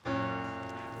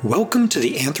Welcome to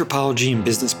the Anthropology in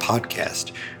Business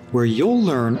podcast, where you'll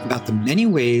learn about the many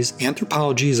ways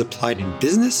anthropology is applied in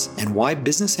business and why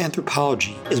business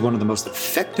anthropology is one of the most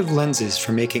effective lenses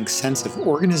for making sense of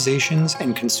organizations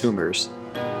and consumers.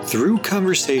 Through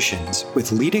conversations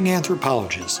with leading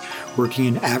anthropologists working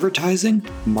in advertising,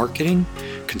 marketing,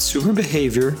 consumer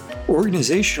behavior,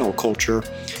 organizational culture,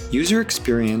 user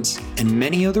experience, and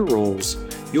many other roles,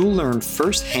 you'll learn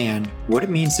firsthand what it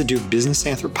means to do business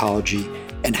anthropology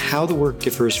and how the work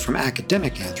differs from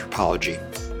academic anthropology.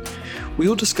 We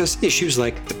will discuss issues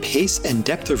like the pace and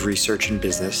depth of research in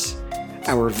business,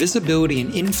 our visibility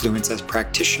and influence as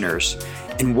practitioners,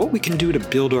 and what we can do to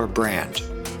build our brand.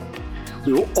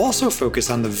 We will also focus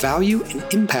on the value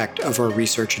and impact of our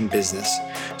research in business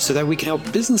so that we can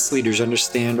help business leaders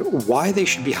understand why they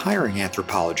should be hiring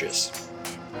anthropologists.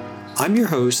 I'm your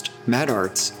host, Matt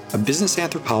Arts, a business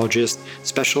anthropologist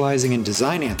specializing in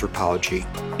design anthropology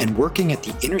and working at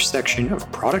the intersection of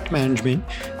product management,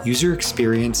 user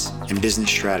experience, and business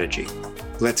strategy.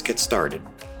 Let's get started.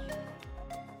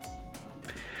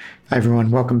 Hi,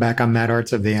 everyone. Welcome back. I'm Matt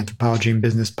Arts of the Anthropology in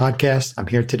Business podcast. I'm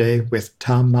here today with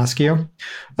Tom Moschio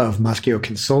of Moschio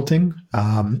Consulting.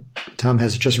 Tom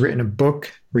has just written a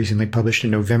book recently published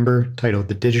in November titled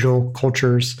The Digital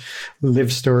Cultures,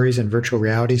 Live Stories, and Virtual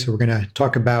Reality. So we're going to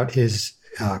talk about his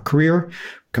career,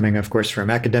 coming, of course, from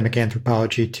academic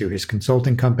anthropology to his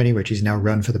consulting company, which he's now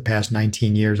run for the past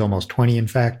 19 years, almost 20, in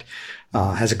fact.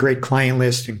 Has a great client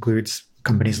list, includes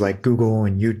companies like Google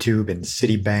and YouTube and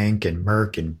Citibank and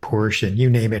Merck and Porsche and you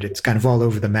name it. It's kind of all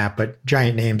over the map, but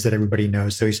giant names that everybody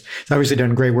knows. So he's obviously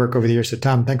done great work over the years. So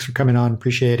Tom, thanks for coming on.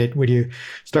 Appreciate it. Would you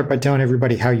start by telling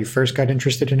everybody how you first got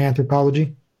interested in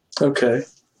anthropology? Okay.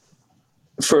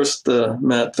 First,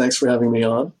 Matt, thanks for having me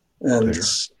on. And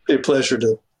It's a pleasure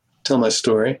to tell my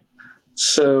story.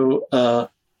 So how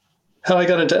I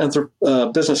got into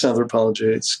business anthropology,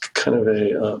 it's kind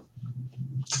of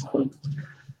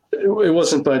it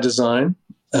wasn't by design.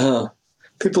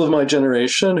 People of my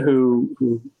generation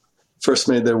who first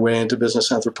made their way into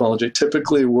business anthropology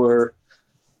typically were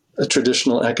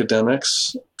traditionally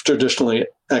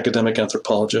academic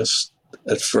anthropologists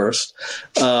at first.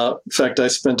 In fact, I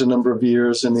spent a number of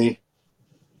years in the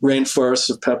rainforests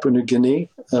of Papua New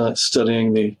Guinea,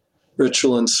 studying the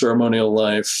ritual and ceremonial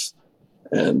life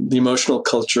and the emotional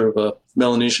culture of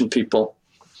Melanesian people,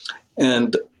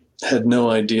 and had no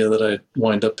idea that I'd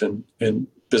wind up in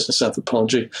business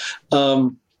anthropology.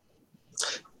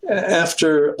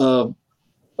 After a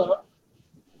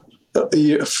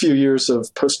few years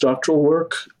of postdoctoral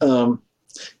work and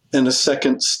a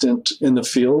second stint in the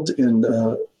field in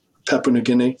Papua New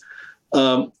Guinea,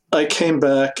 I came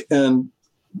back and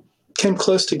came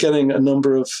close to getting a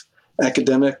number of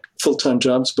academic full-time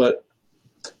jobs, but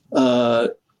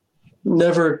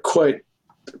never quite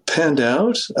panned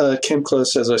out. Came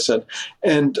close, as I said,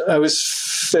 and I was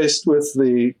faced with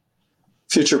the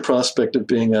future prospect of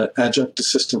being an adjunct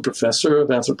assistant professor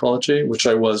of anthropology, which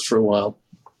I was for a while.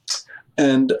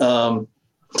 And so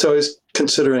I was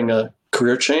considering a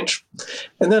career change.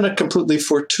 And then a completely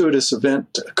fortuitous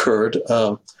event occurred.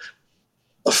 A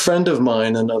friend of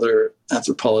mine, another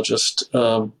anthropologist,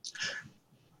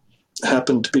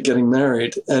 happened to be getting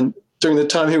married. And during the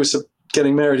time he was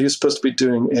getting married, he was supposed to be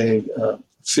doing a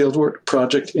fieldwork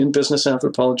project in business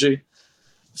anthropology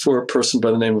for a person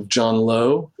by the name of John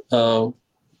Lowe,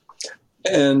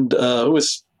 and who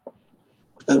was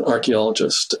an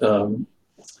archaeologist, but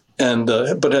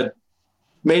had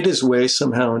made his way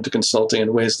somehow into consulting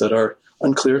in ways that are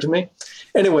unclear to me.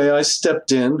 Anyway, I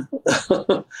stepped in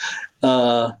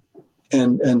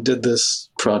and did this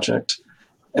project,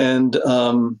 and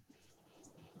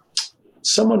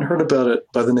someone heard about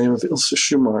it by the name of Ilse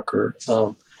Schumacher.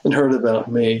 And heard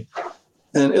about me.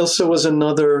 And Ilse was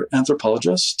another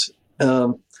anthropologist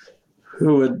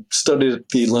who had studied at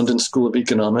the London School of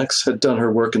Economics, had done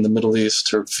her work in the Middle East,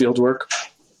 her field work.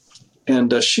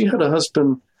 And she had a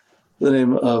husband by the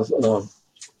name of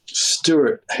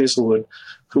Stuart Hazelwood,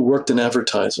 who worked in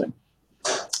advertising.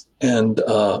 And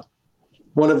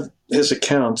one of his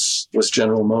accounts was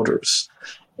General Motors.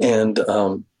 And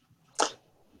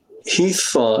he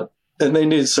thought, and they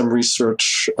needed some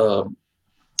research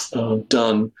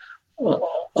done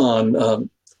on the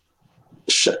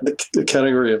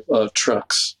category of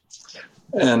trucks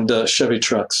and Chevy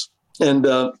trucks. And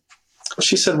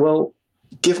she said, well,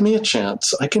 give me a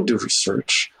chance. I can do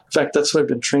research. In fact, that's what I've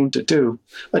been trained to do.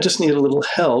 I just need a little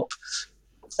help.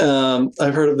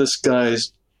 I've heard of this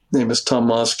guy's name is Tom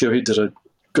Moschio. He did a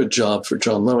good job for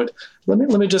John Lowe. Let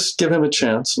me just give him a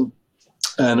chance,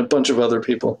 and a bunch of other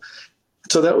people.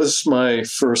 So that was my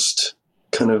first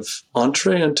kind of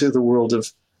entree into the world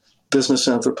of business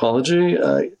anthropology.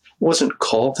 It wasn't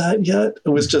called that yet. It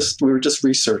was just, we were just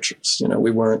researchers,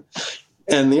 we weren't.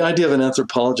 And the idea of an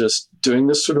anthropologist doing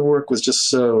this sort of work was just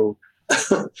so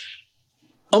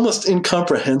almost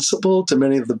incomprehensible to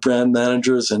many of the brand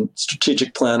managers and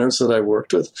strategic planners that I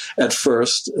worked with at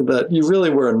first, that you really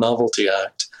were a novelty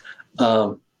act.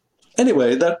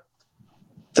 Anyway,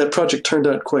 that project turned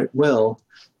out quite well.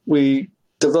 We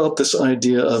developed this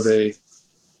idea of a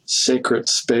sacred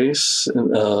space,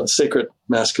 sacred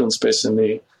masculine space in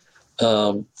the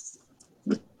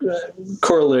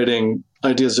correlating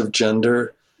ideas of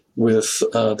gender with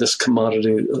this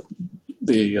commodity,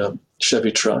 the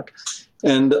Chevy truck.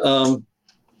 And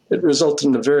it resulted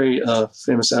in a very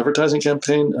famous advertising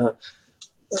campaign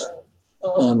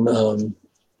on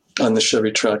the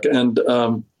Chevy truck. And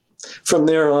from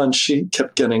there on, she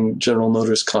kept getting General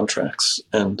Motors contracts.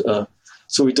 And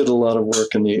so we did a lot of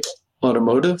work in the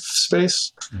automotive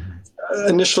space. Mm-hmm.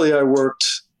 Initially, I worked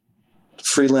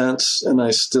freelance, and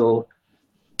I still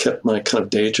kept my kind of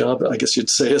day job, I guess you'd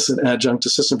say, as an adjunct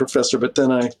assistant professor. But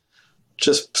then I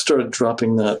just started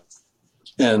dropping that.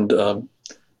 And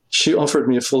she offered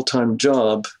me a full-time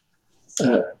job.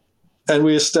 And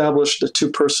we established a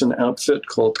 2-person outfit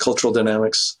called Cultural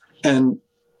Dynamics. And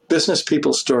business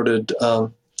people started,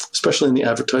 especially in the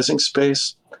advertising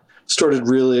space, started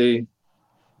really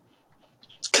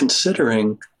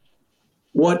considering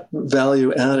what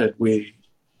value added we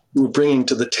were bringing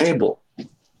to the table.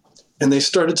 And they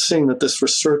started seeing that this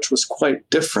research was quite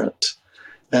different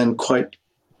and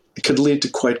it could lead to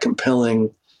quite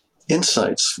compelling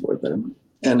insights for them.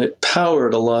 And it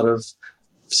powered a lot of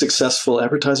successful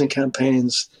advertising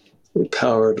campaigns. It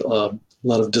powered a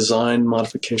lot of design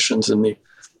modifications in the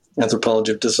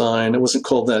anthropology of design. It wasn't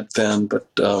called that then, but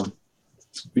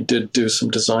we did do some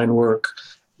design work.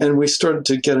 And we started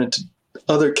to get into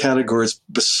other categories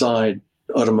beside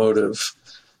automotive.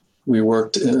 We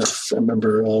worked in, I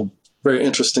remember, a very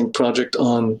interesting project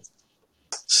on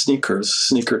sneakers,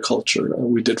 sneaker culture.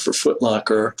 We did for Foot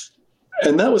Locker.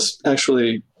 And that was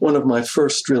actually one of my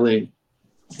first really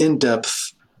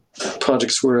in-depth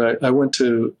projects where I went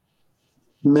to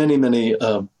many, many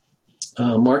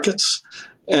markets,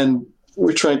 and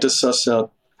we're trying to suss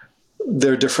out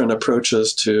their different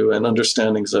approaches to and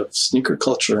understandings of sneaker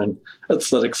culture and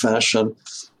athletic fashion.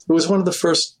 It was one of the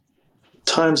first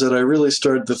times that I really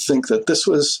started to think that this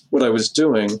was what I was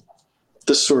doing.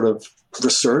 This sort of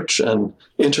research and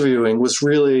interviewing was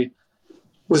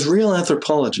real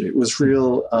anthropology. It was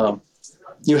real.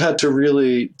 You had to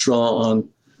really draw on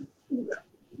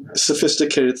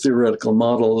sophisticated theoretical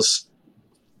models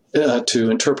to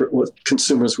interpret what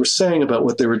consumers were saying about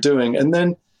what they were doing. And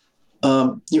then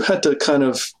you had to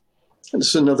this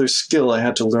is another skill I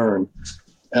had to learn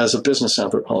as a business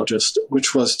anthropologist,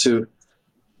 which was to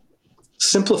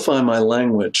simplify my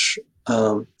language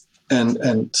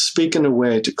and speak in a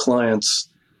way to clients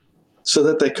so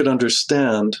that they could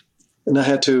understand. And I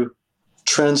had to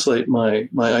translate my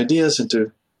ideas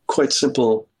into quite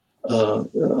simple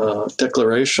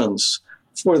declarations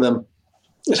for them.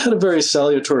 It had a very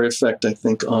salutary effect, I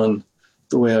think, on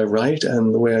the way I write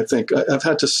and the way I think. I've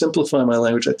had to simplify my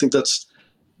language. I think that's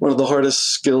one of the hardest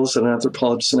skills that an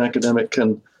anthropologist and academic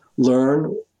can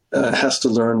learn, has to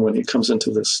learn when he comes into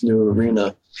this new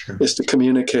arena, is to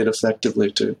communicate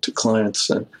effectively to clients.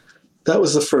 And that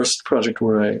was the first project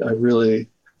where I really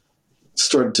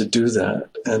started to do that,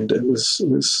 and it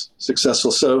was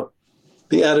successful. So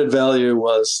the added value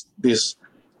was these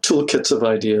toolkits of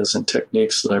ideas and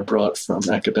techniques that I brought from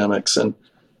academics and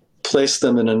placed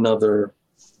them in another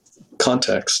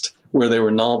context where they were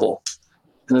novel.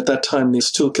 And at that time,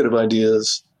 these toolkit of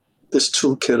ideas, this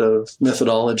toolkit of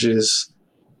methodologies,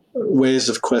 ways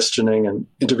of questioning and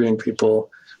interviewing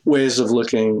people, ways of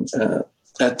looking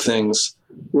at things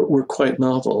were quite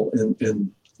novel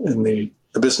in the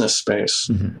business space.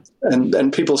 Mm-hmm.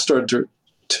 And people started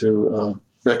to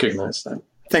recognize that.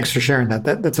 Thanks for sharing that.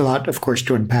 That's a lot, of course,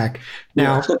 to unpack.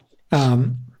 Now,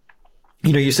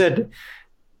 you said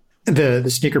the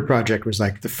sneaker project was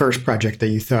like the first project that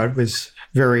you thought was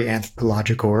very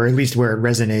anthropological, or at least where it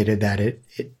resonated that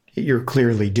you're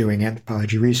clearly doing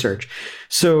anthropology research.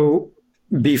 So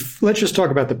let's just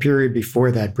talk about the period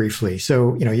before that briefly.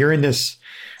 So, you're in this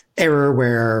era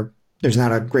where there's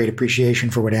not a great appreciation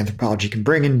for what anthropology can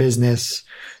bring in business.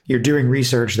 You're doing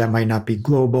research that might not be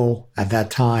global at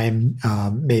that time.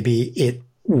 Maybe it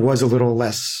was a little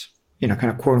less, kind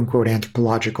of quote unquote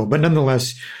anthropological, but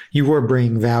nonetheless, you were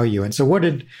bringing value. And so what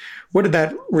did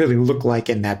that really look like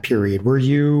in that period? Were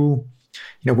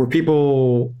were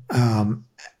people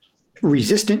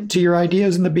resistant to your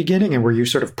ideas in the beginning, and were you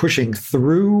sort of pushing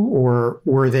through, or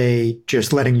were they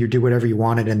just letting you do whatever you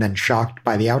wanted and then shocked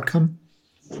by the outcome?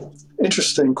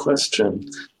 Interesting question.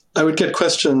 I would get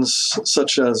questions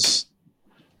such as,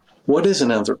 what is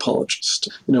an anthropologist?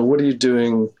 What are you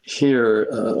doing here?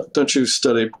 Don't you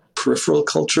study peripheral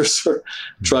cultures or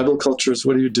tribal cultures?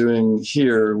 What are you doing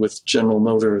here with General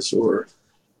Motors or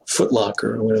Foot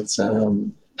Locker?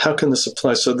 How can this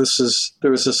apply? So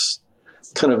there was this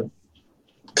kind of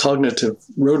cognitive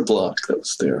roadblock that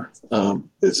was there.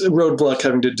 It's a roadblock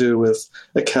having to do with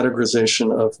a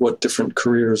categorization of what different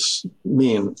careers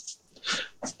mean.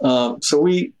 So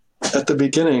we, at the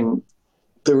beginning,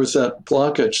 there was that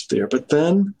blockage there. But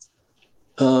then,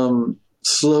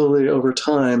 slowly over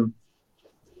time,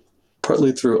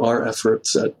 partly through our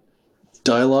efforts at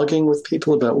dialoguing with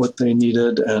people about what they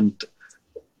needed and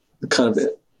the kind of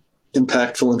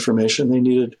impactful information they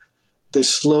needed, it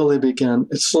slowly began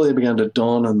to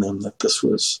dawn on them that this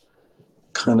was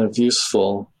kind of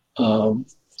useful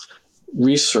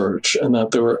research, and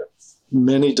that there were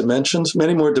many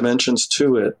more dimensions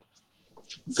to it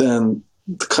than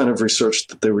the kind of research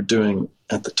that they were doing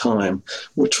at the time,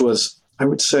 which was, I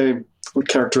would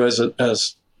characterize it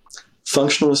as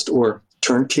functionalist or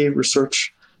turnkey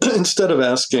research. Instead of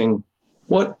asking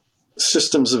what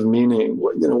systems of meaning,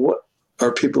 what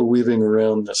are people weaving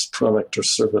around this product or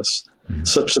service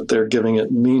such that they're giving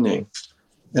it meaning,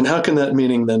 and how can that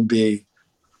meaning then be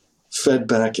fed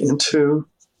back into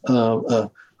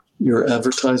your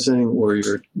advertising or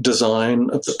your design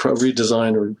of the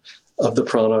redesign or of the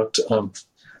product.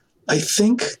 I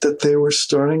think that they were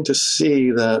starting to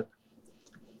see that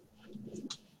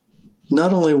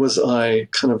not only was I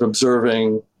kind of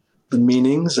observing the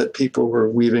meanings that people were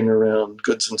weaving around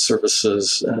goods and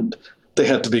services, and they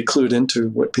had to be clued into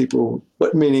what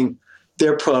meaning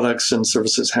their products and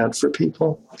services had for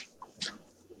people.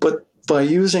 But by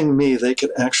using me, they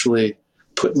could actually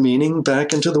put meaning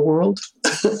back into the world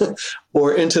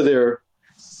or into their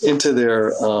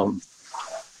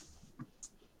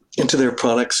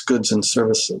products, goods, and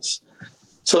services.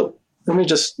 So let me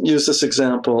just use this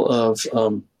example of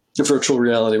virtual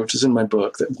reality, which is in my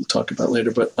book that we'll talk about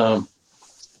later. But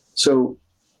so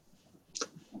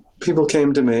people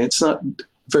came to me. It's not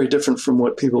very different from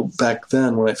what people back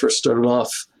then, when I first started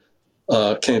off,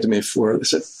 came to me for. They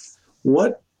said,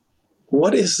 what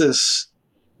is this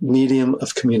medium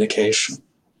of communication?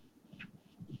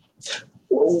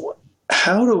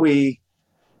 How do we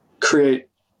create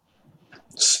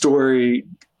story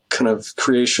kind of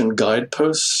creation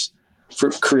guideposts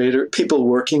for people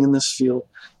working in this field?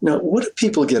 What do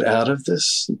people get out of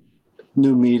this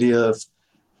new media,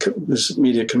 this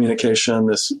media communication,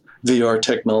 this VR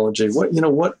technology?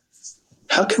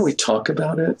 How can we talk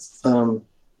about it?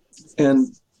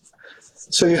 And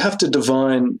so you have to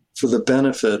divine, for the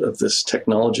benefit of this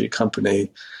technology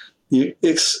company, the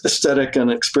aesthetic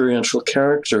and experiential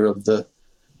character of the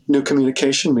new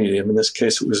communication medium. In this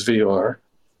case, it was VR.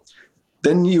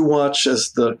 Then you watch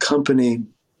as the company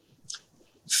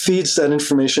feeds that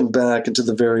information back into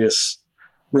the various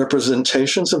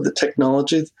representations of the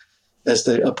technology as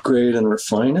they upgrade and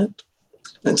refine it.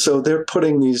 And so they're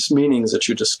putting these meanings that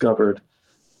you discovered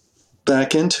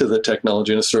back into the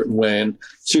technology in a certain way. And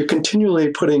so you're continually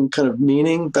putting kind of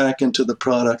meaning back into the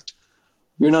product.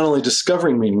 You're not only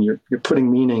discovering meaning, you're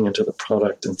putting meaning into the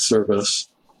product and service.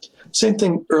 Same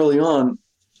thing early on.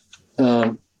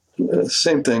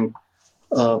 Same thing.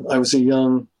 I was I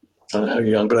don't know how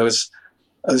young, but I was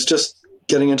just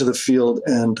getting into the field,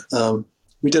 and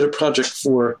we did a project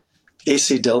for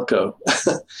AC Delco.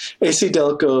 AC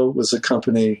Delco was a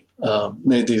company,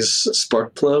 made these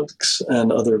spark plugs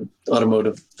and other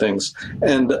automotive things.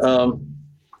 And I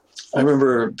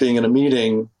remember being in a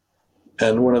meeting,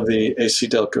 and one of the AC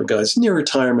Delco guys, near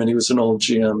retirement, he was an old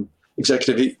GM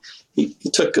executive. He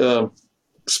took a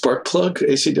spark plug,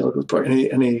 AC Delco spark,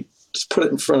 and he just put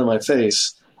it in front of my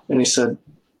face, and he said,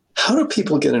 "How do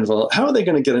people get involved? How are they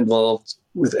going to get involved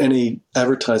with any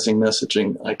advertising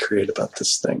messaging I create about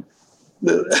this thing?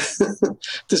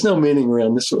 There's no meaning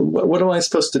around this. What am I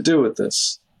supposed to do with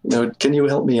this? Can you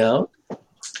help me out?"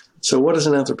 So what does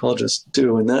an anthropologist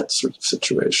do in that sort of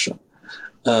situation?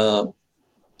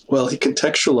 Well, he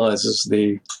contextualizes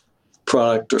the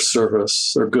product or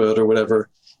service or good or whatever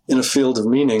in a field of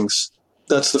meanings.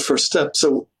 That's the first step.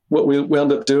 So what we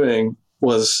wound up doing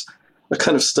was a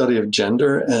kind of study of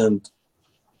gender and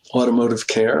automotive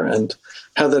care, and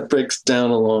how that breaks down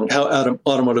along, how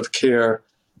automotive care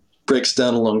breaks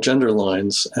down along gender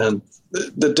lines, and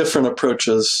the different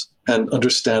approaches and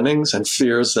understandings and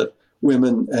fears that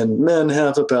women and men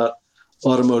have about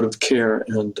automotive care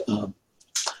and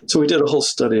So we did a whole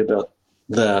study about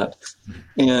that,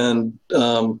 and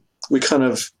we kind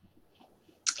of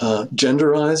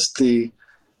genderized the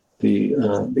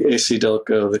AC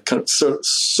Delco, the kind of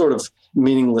sort of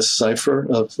meaningless cipher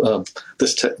of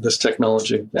this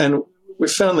technology, and we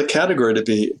found the category to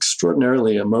be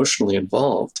extraordinarily emotionally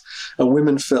involved.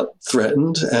 Women felt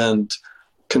threatened and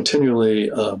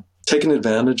continually taken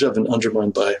advantage of and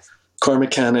undermined by car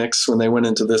mechanics when they went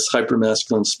into this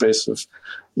hypermasculine space of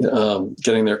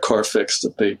getting their car fixed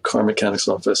at the car mechanic's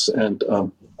office, and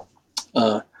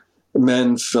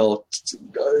men felt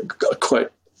quite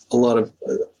a lot of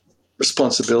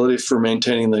responsibility for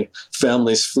maintaining the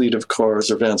family's fleet of cars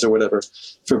or vans or whatever.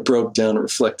 If it broke down, it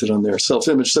reflected on their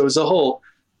self-image. So it was a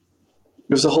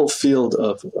whole field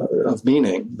of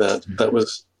meaning that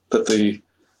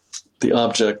the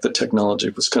object, the technology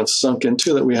was kind of sunk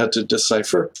into, that we had to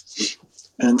decipher.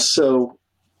 And so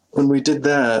when we did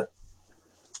that,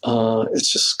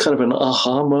 it's just kind of an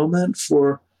aha moment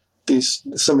for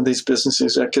some of these business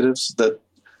executives that,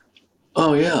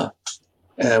 oh yeah,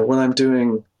 what I'm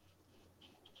doing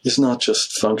is not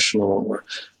just functional, or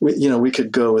we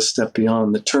could go a step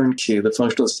beyond the turnkey, the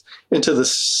functionalist, into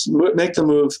this, make the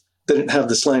move that didn't have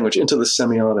this language, into the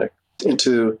semiotic,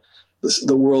 into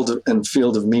the world and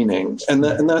field of meaning, and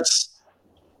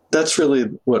that's really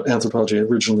what anthropology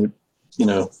originally,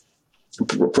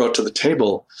 brought to the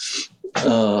table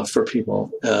for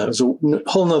people. It was a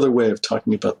whole nother way of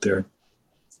talking about their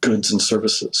goods and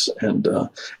services, and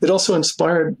it also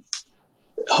inspired,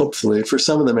 hopefully for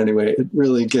some of them anyway, it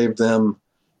really gave them,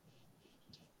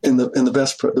 in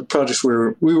the projects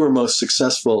where we were most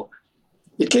successful,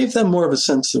 it gave them more of a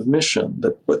sense of mission,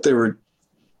 that what they were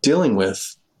dealing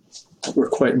with were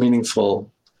quite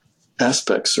meaningful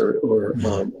aspects or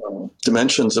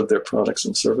dimensions of their products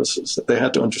and services that they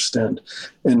had to understand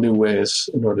in new ways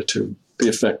in order to be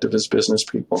effective as business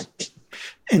people.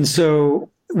 And so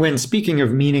when speaking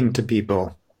of meaning to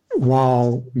people,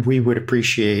 while we would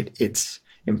appreciate its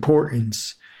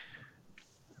importance,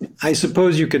 I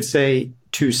suppose you could say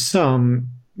to some,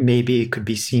 maybe it could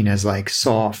be seen as like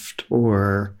soft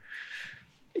or,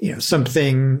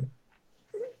 something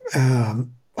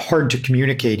hard to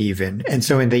communicate even. And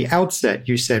so in the outset,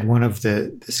 you said one of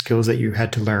the skills that you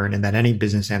had to learn and that any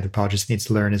business anthropologist needs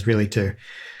to learn is really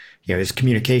is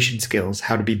communication skills,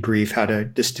 how to be brief, how to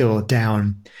distill it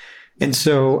down. And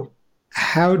so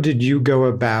how did you go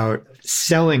about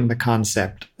selling the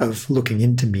concept of looking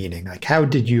into meaning? Like, how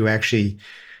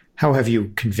have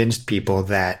you convinced people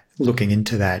that looking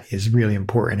into that is really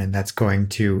important and that's going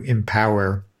to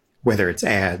empower, whether it's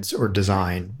ads or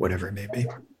design, whatever it may be?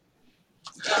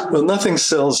 Well, nothing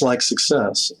sells like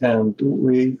success. And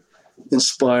we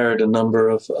inspired a number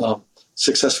of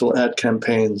successful ad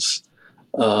campaigns,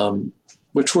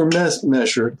 which were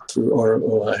measured through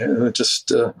ROI.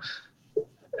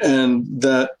 And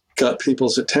that got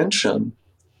people's attention,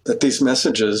 that these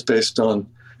messages based on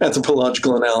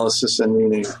anthropological analysis and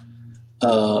meaning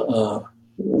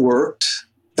worked.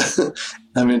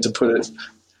 I mean, to put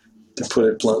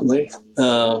it bluntly.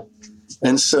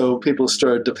 And so people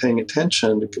started to paying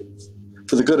attention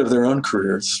for the good of their own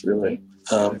careers, really.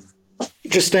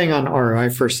 Just staying on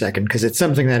ROI for a second, because it's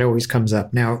something that always comes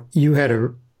up. Now, you had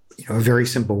a very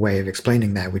simple way of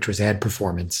explaining that, which was ad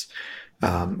performance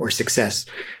or success.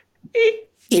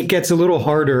 It gets a little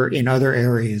harder in other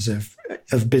areas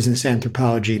of business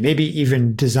anthropology, maybe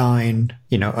even design,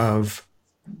 of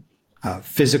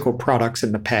physical products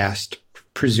in the past.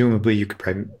 Presumably, you could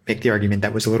probably make the argument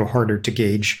that was a little harder to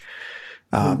gauge.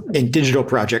 In digital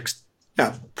products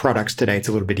today, it's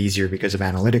a little bit easier because of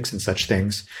analytics and such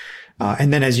things.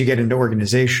 And then as you get into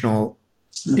organizational,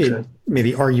 it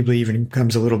maybe arguably even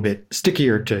becomes a little bit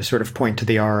stickier to sort of point to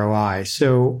the ROI.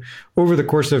 So over the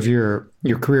course of your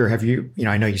career, have you,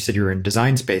 I know you said you were in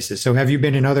design spaces. So have you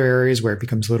been in other areas where it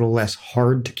becomes a little less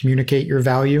hard to communicate your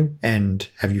value? And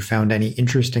have you found any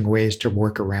interesting ways to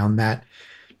work around that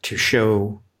to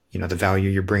show, the value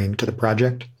you're bringing to the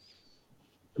project?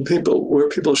 Where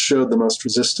people showed the most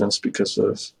resistance because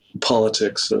of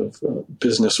politics of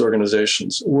business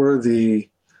organizations were the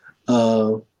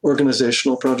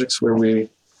organizational projects where we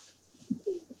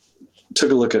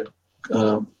took a look at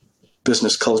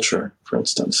business culture, for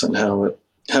instance, and how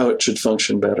it should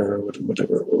function better, or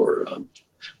whatever, or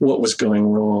what was going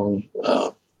wrong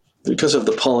because of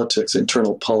the politics,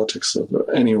 internal politics of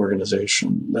any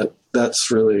organization. That's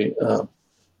really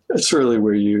it's really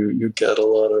where you get a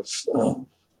lot of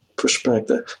pushback,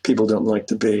 that people don't like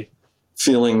to be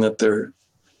feeling that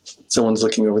someone's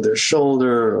looking over their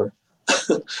shoulder,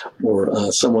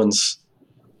 or someone's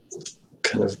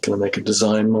kind of going to make a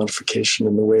design modification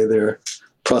in the way their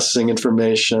processing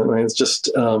information. I mean, it's just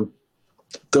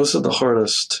those are the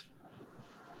hardest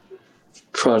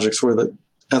projects where the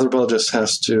anthropologist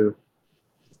has to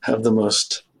have the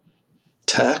most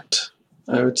tact,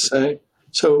 I would say.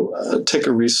 So take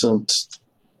a recent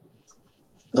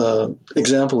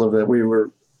example of that. We were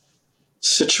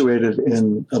situated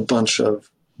in a bunch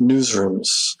of newsrooms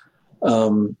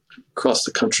across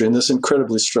the country in this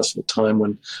incredibly stressful time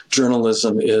when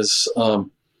journalism is,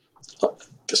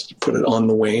 just to put it on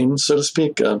the wane, so to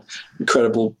speak,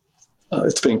 incredible.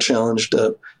 It's being challenged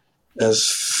as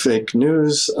fake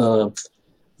news.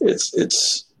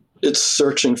 It's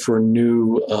searching for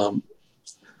new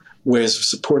ways of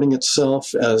supporting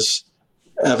itself as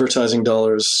advertising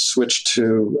dollars switch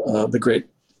to the great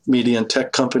media and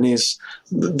tech companies.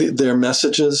 Their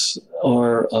messages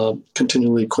are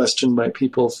continually questioned by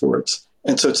people for it.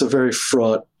 And so it's a very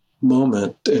fraught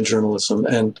moment in journalism.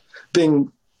 And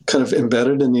being kind of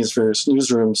embedded in these various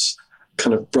newsrooms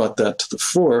kind of brought that to the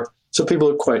fore. So people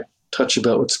are quite touchy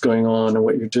about what's going on and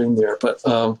what you're doing there. But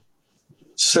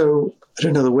so I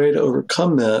don't know, the way to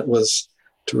overcome that was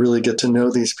to really get to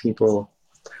know these people,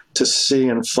 to see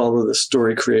and follow the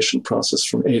story creation process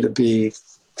from A to B,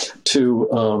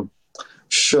 to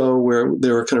show where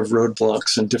there were kind of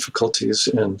roadblocks and difficulties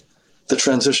in the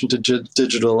transition to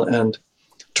digital, and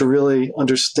to really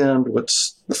understand what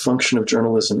the function of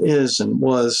journalism is and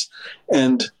was,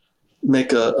 and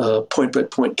make a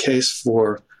point-by-point case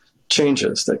for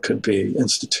changes that could be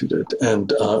instituted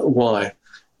and why.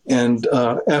 And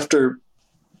after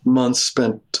months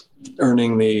spent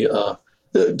earning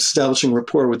establishing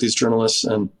rapport with these journalists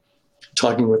and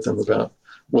talking with them about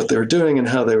what they were doing and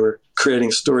how they were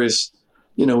creating stories,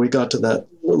 we got to that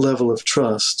level of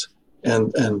trust.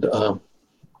 And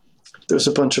there's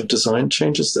a bunch of design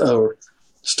changes or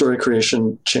story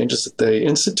creation changes that they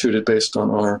instituted based on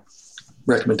our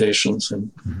recommendations,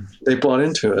 and they bought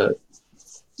into it.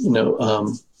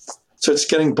 So it's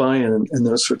getting buy-in in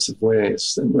those sorts of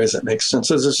ways, in ways that make sense.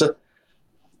 So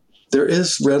there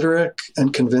is rhetoric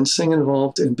and convincing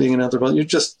involved in being an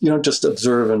anthropologist. You don't just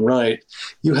observe and write.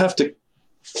 You have to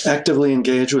actively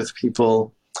engage with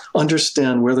people,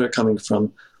 understand where they're coming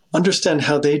from, understand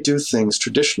how they do things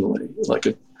traditionally.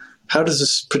 How does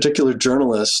this particular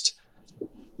journalist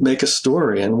make a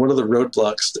story, and what are the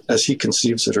roadblocks as he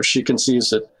conceives it or she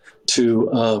conceives it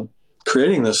to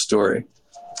creating this story?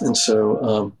 And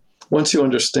so once you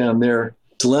understand their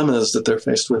dilemmas that they're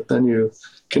faced with, then you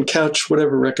can couch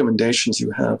whatever recommendations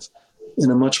you have in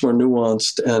a much more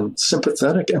nuanced and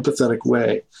sympathetic, empathetic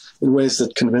way, in ways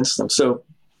that convince them. So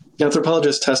the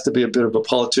anthropologist has to be a bit of a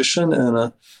politician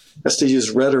and has to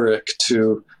use rhetoric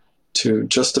to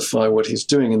justify what he's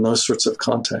doing in those sorts of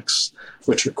contexts,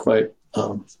 which are quite,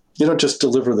 you don't just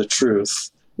deliver the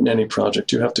truth in any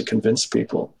project. You have to convince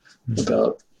people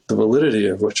about the validity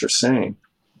of what you're saying.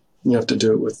 You have to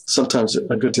do it with sometimes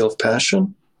a good deal of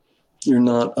passion. You're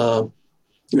not,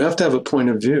 you have to have a point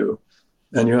of view,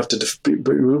 and you have to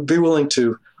be willing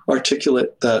to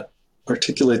articulate that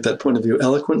point of view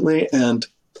eloquently and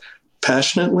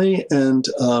passionately, and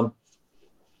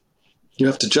you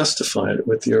have to justify it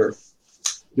with your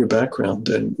background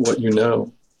and what you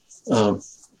know.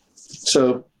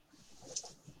 So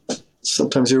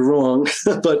sometimes you're wrong,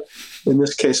 but in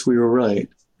this case, we were right.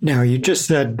 Now, you just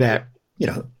said that,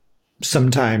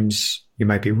 sometimes you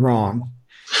might be wrong,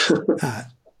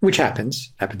 which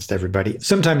happens to everybody.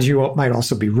 Sometimes you might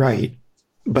also be right,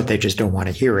 but they just don't want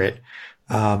to hear it.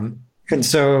 And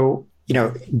so,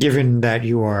 given that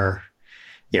you are,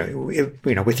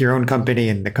 with your own company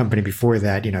and the company before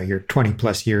that, you're 20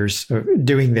 plus years of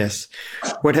doing this,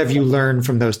 what have you learned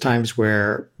from those times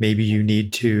where maybe you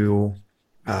need to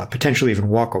potentially even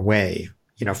walk away,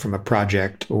 from a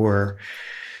project, or,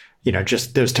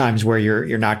 just those times where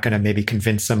you're not going to maybe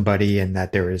convince somebody and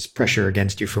that there is pressure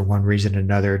against you for one reason or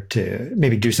another to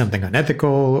maybe do something unethical,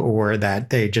 or that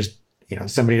they just,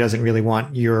 somebody doesn't really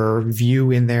want your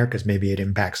view in there because maybe it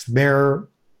impacts their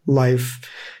life,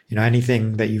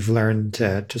 anything that you've learned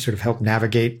to sort of help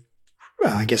navigate,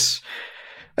 I guess,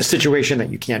 a situation that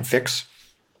you can't fix?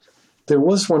 There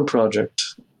was one project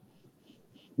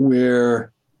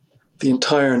where the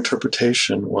entire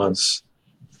interpretation was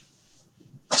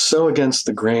so against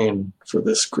the grain for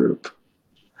this group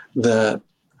that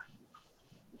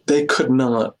they could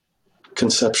not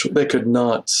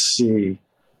see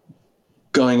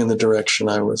going in the direction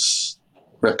I was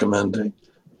recommending.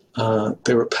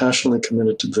 They were passionately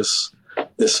committed to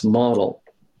this model.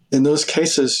 In those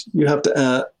cases, you have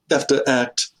to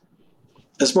act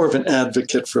as more of an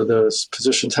advocate for those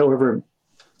positions. However,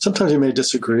 sometimes you may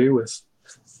disagree with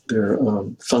their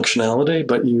functionality,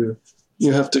 but you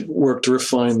you have to work to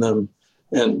refine them,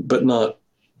 but not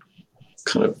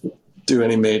kind of do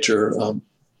any major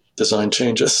design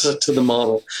changes to the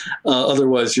model.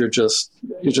 Otherwise, you're just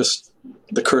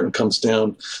the curtain comes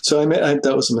down. So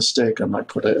that was a mistake on my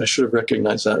part. I should have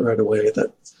recognized that right away,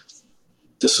 that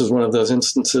this was one of those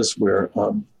instances where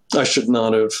I should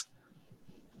not have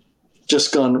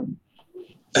just gone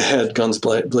ahead, guns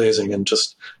blazing, and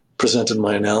just presented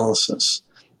my analysis.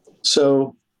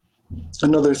 So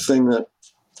another thing that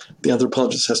the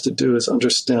anthropologist has to do is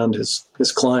understand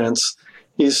his clients.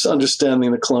 He's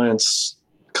understanding the client's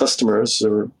customers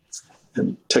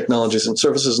and technologies and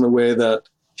services in the way that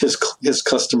his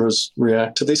customers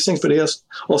react to these things, but he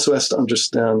also has to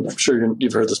understand, I'm sure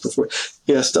you've heard this before,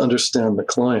 he has to understand the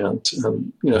client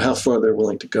and how far they're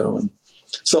willing to go. And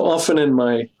so often in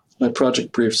my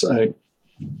project briefs, I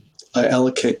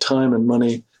allocate time and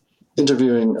money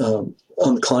interviewing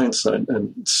on the client side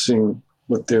and seeing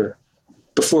what they're,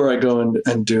 before I go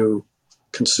and do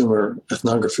consumer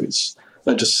ethnographies,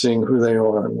 and just seeing who they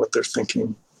are and what they're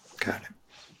thinking. Got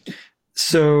it.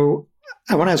 So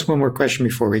I want to ask one more question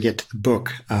before we get to the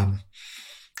book. And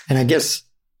I guess,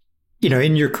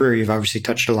 in your career, you've obviously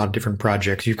touched a lot of different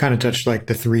projects. You've kind of touched like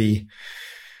the three,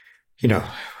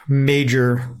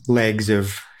 major legs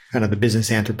of kind of the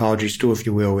business anthropology stool, if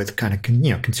you will, with kind of,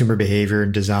 consumer behavior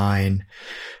and design,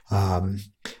 and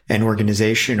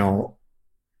organizational.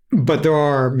 But there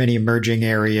are many emerging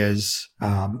areas,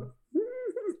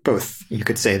 both you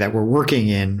could say that we're working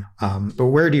in, but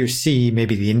where do you see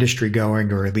maybe the industry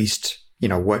going, or at least,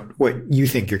 what you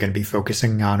think you're going to be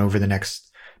focusing on over the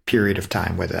next period of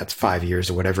time, whether that's 5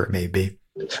 years or whatever it may be?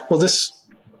 Well, this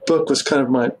book was kind of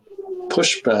my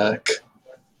pushback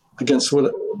against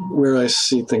where I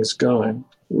see things going,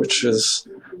 which is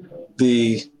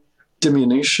the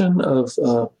diminution of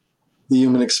the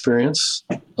human experience,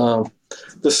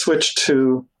 the switch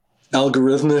to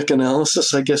algorithmic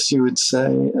analysis, I guess you would say,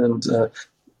 and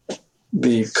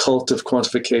the cult of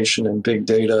quantification and big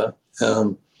data,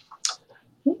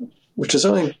 which is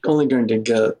only going to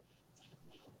get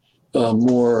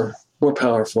more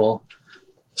powerful.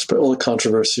 All the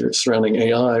controversy surrounding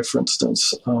AI, for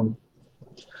instance.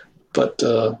 But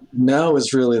now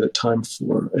is really the time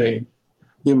for a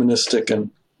humanistic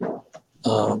and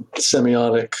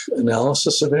semiotic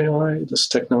analysis of AI, this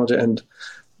technology. And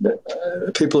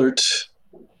people are...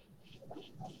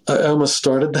 I almost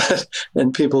started that,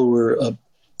 and people were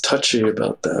touchy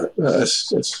about that,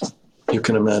 as you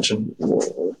can imagine,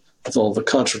 with all the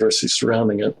controversy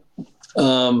surrounding it.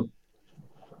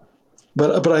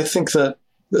 But I think that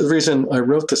the reason I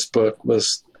wrote this book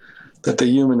was that the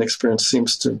human experience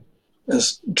seems to,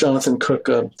 as Jonathan Cook,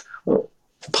 a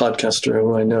podcaster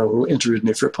who I know, who interviewed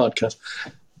me for a podcast,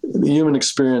 the human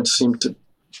experience seemed to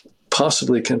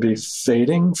possibly can be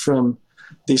fading from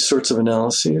these sorts of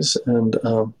analyses. And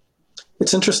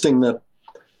it's interesting that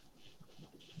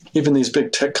even these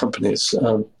big tech companies,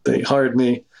 they hired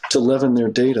me to leaven their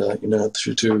data,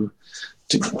 to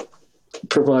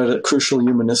provide a crucial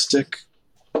humanistic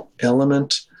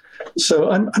element.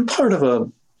 So I'm part of a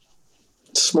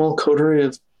small coterie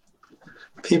of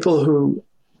people who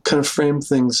kind of frame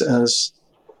things as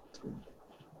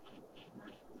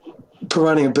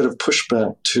providing a bit of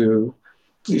pushback to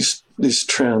these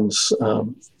trends,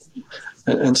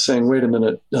 and saying, wait a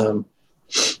minute,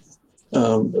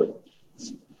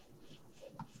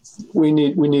 we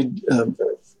need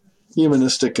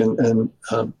humanistic and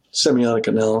semiotic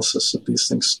analysis of these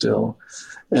things still,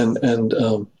 and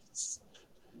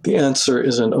the answer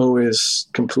isn't always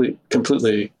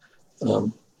completely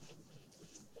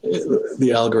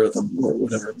the algorithm or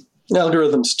whatever.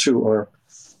 Algorithms too are,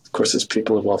 of course, as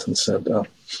people have often said,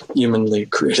 humanly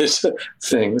created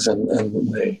things,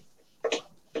 and they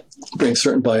bring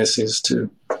certain biases to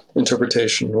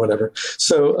interpretation or whatever.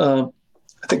 So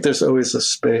I think there's always a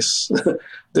space.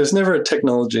 There's never a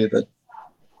technology that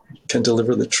can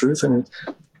deliver the truth. I mean,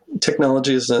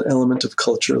 technology is an element of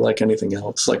culture like anything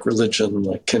else, like religion,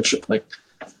 like kinship, like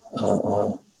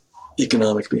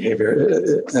economic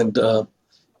behavior. And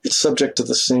it's subject to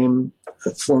the same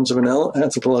forms of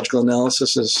anthropological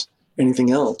analysis as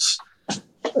anything else.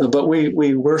 But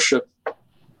we worship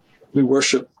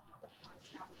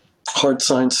hard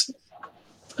science,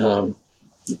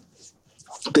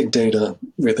 big data.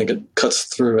 We think it cuts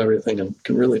through everything and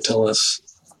can really tell us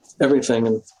everything.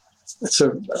 And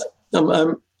so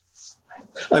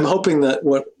I'm hoping that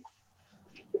and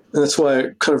that's why I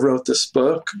kind of wrote this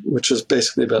book, which is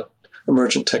basically about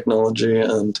emergent technology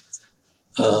and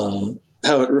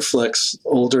how it reflects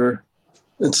older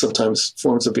and sometimes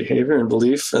forms of behavior and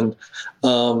belief. And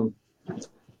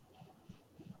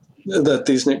that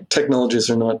these technologies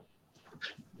are not,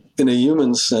 in a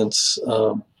human sense,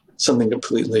 something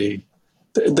completely.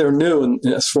 They're new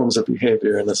as forms of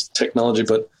behavior and as technology,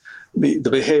 but the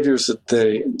behaviors that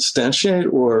they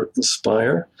instantiate or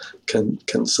inspire can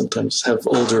sometimes have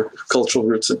older cultural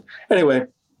roots. And anyway,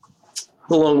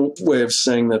 a long way of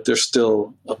saying that there's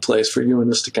still a place for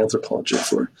humanistic anthropology,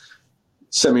 for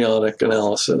semiotic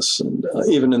analysis, and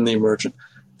even in the emergent.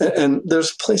 And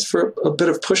there's a place for a bit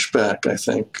of pushback, I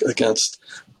think, against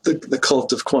the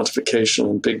cult of quantification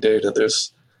and big data.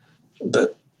 There's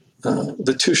that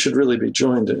the two should really be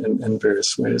joined in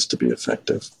various ways to be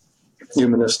effective.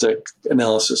 Humanistic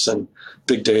analysis and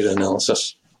big data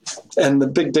analysis. And the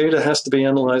big data has to be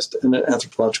analyzed in an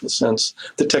anthropological sense.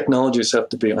 The technologies have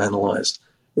to be analyzed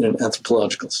in an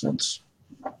anthropological sense.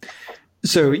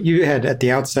 So you had at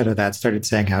the outset of that started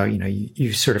saying how,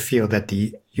 you sort of feel that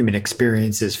the human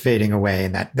experience is fading away,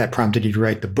 and that prompted you to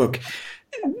write the book.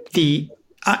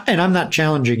 And I'm not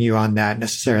challenging you on that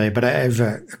necessarily, but I have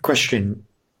a question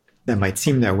that might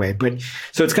seem that way. But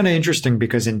so it's kind of interesting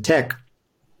because in tech,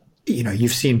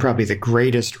 you've seen probably the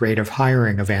greatest rate of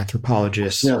hiring of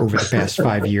anthropologists over the past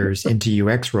 5 years into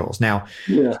UX roles. Now,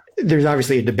 there's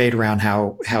obviously a debate around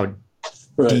how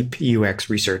deep UX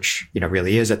research,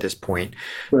 really is at this point.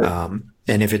 Right.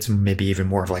 And if it's maybe even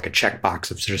more of like a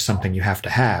checkbox of just something you have to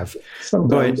have.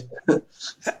 Sometimes. But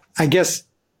I guess,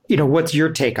 what's your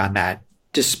take on that?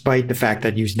 Despite the fact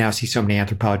that you now see so many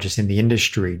anthropologists in the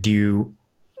industry, do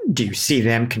you see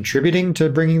them contributing to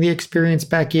bringing the experience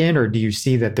back in, or do you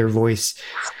see that their voice,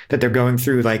 that they're going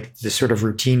through like this sort of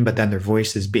routine, but then their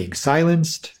voice is being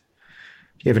silenced?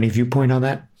 Do you have any viewpoint on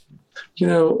that?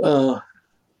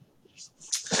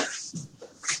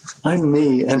 I'm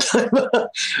me, and in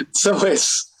some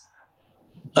ways,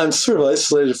 I'm sort of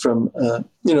isolated from,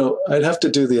 I'd have to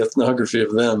do the ethnography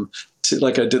of them,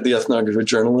 like I did the ethnography of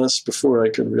journalists, before I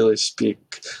could really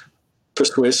speak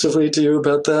persuasively to you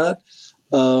about that.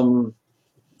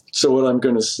 So what I'm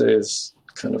going to say is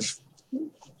kind of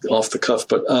off the cuff,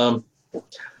 but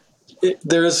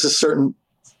there is a certain,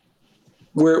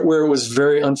 where it was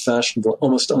very unfashionable,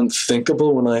 almost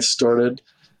unthinkable when I started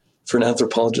for an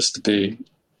anthropologist to be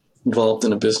involved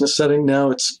in a business setting.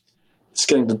 Now it's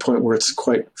getting to the point where it's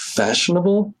quite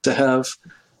fashionable to have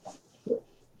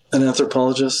an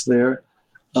anthropologist there.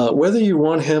 Whether you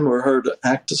want him or her to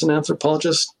act as an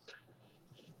anthropologist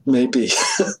may be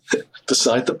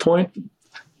beside the point,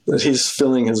 that he's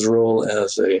filling his role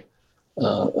as a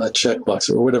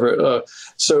checkbox or whatever.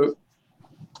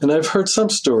 And I've heard some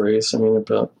stories,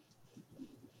 about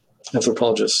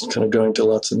anthropologists kind of going to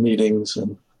lots of meetings,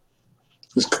 and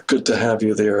it's good to have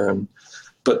you there.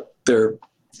 But the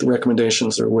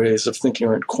recommendations or ways of thinking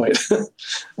aren't quite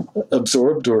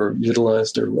absorbed or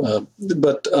utilized.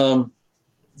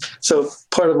 So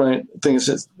part of my thing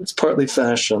is it's partly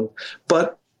fashion,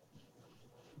 but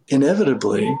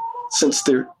inevitably, since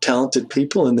they're talented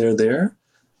people and they're there,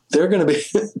 they're going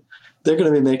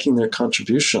to be making their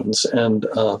contributions, and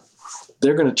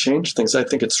they're going to change things. I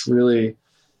think it's really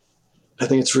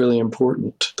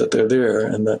important that they're there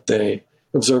and that they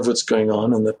observe what's going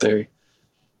on, and that they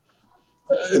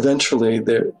eventually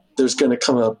there's going to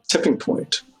come a tipping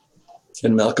point,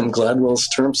 in Malcolm Gladwell's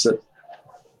terms, that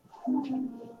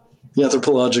the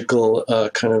anthropological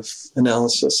kind of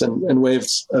analysis and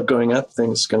ways of going at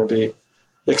things is going to be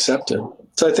accepted.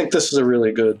 So I think this is a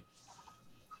really good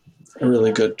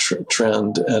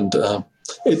trend, and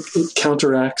it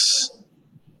counteracts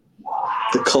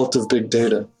the cult of big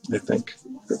data, I think,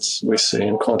 we see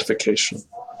in quantification.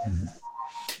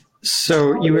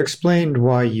 So you explained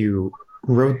why you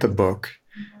wrote the book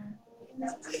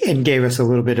and gave us a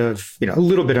little bit of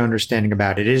understanding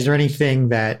about it. Is there anything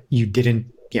that you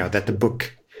didn't, that the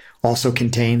book also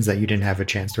contains that you didn't have a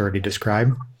chance to already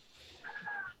describe?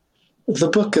 The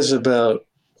book is about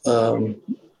the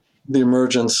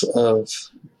emergence of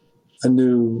a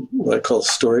new, what I call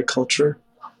story culture.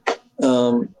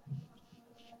 And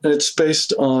it's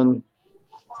based on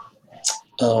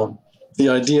the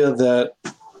idea that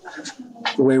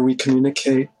the way we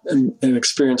communicate and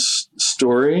experience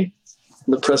story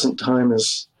in the present time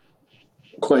is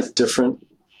quite different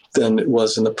than it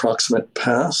was in the proximate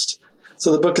past.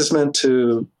 So the book is meant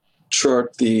to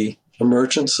chart the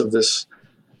emergence of this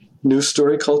new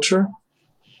story culture.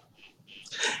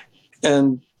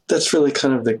 And that's really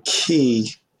kind of the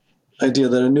key idea,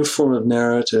 that a new form of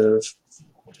narrative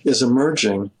is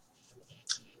emerging.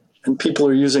 And people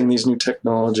are using these new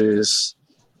technologies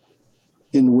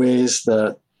in ways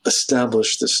that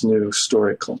establish this new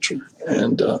story culture.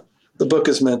 And the book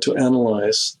is meant to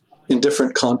analyze, in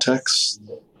different contexts,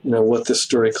 what this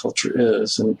story culture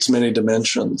is and its many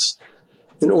dimensions,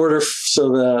 in order so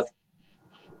that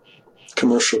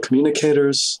commercial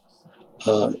communicators,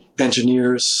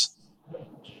 engineers,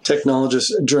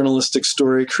 technologists, journalistic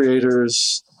story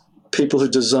creators, people who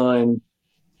design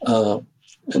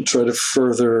and try to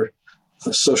further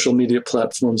social media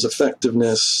platforms'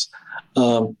 effectiveness.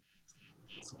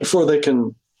 Before they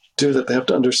can do that, they have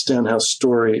to understand how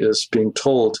story is being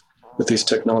told with these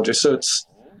technologies. So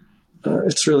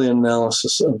it's really an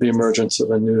analysis of the emergence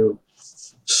of a new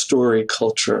story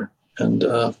culture. And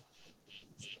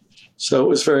so it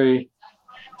was very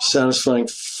satisfying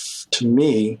to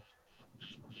me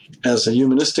as a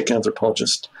humanistic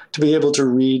anthropologist to be able to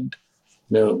read,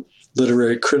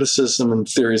 literary criticism and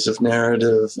theories of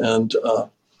narrative and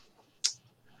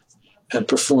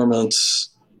performance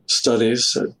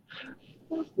studies,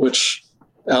 which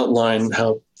outline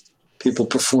how people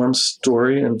perform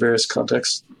story in various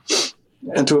contexts,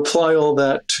 and to apply all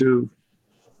that to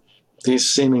these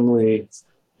seemingly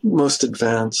most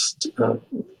advanced new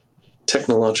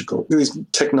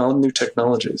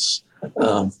technologies.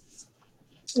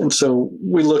 And so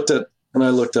I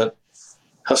looked at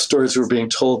how stories were being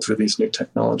told through these new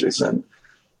technologies and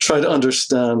try to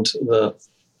understand the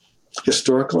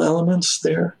historical elements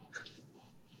there.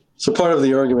 So part of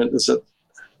the argument is that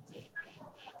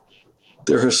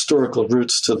there are historical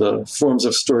roots to the forms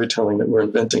of storytelling that we're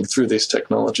inventing through these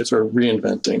technologies, or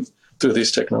reinventing through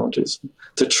these technologies,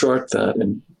 to chart that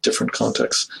in different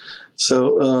contexts.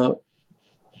 So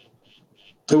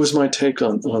that was my take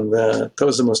on that. That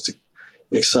was the most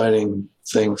exciting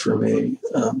thing for me.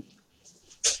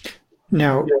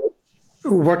 Now,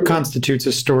 what constitutes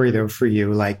a story, though, for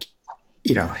you? Like,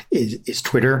 is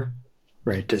Twitter,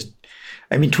 right?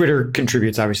 Twitter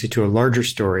contributes obviously to a larger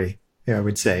story, I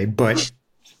would say, but,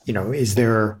 is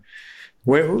there,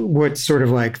 what's sort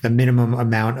of like the minimum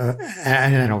amount of,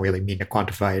 and I don't really mean to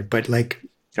quantify it, but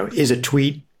is a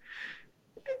tweet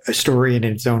a story in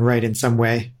its own right in some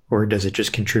way, or does it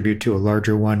just contribute to a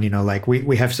larger one?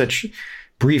 We have such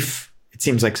brief, it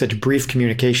seems like such brief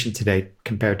communication today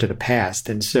compared to the past.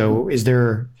 And so is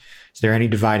there any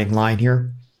dividing line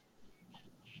here?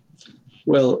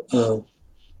 Well,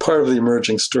 part of the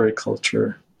emerging story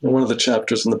culture, and one of the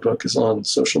chapters in the book is on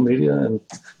social media and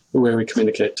the way we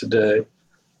communicate today.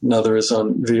 Another is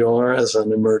on VR as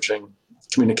an emerging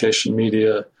communication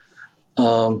media.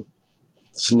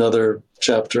 There's another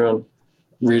chapter on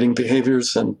reading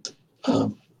behaviors and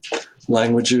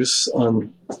language use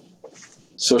on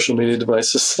social media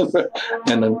devices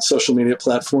and on social media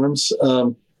platforms.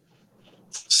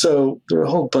 So there are a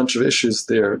whole bunch of issues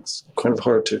there. It's kind of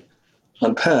hard to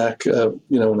unpack, in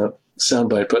a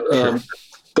soundbite.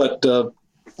 But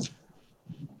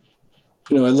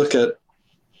I look at,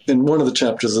 in one of the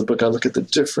chapters of the book, I look at the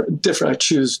different. I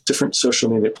choose different social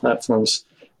media platforms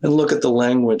and look at the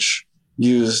language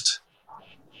used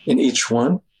in each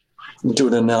one and do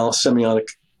an semiotic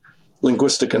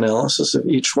linguistic analysis of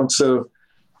each one. So,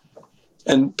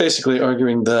 and basically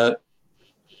arguing that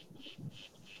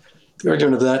the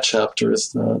argument of that chapter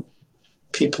is that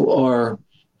people are,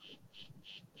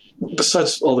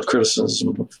 besides all the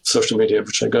criticism of social media,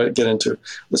 which I get into,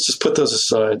 let's just put those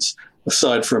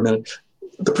aside for a minute.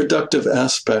 The productive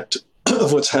aspect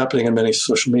of what's happening in many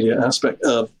social media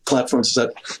platforms is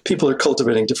that people are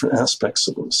cultivating different aspects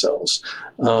of themselves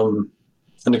and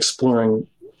exploring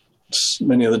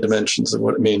many of the dimensions of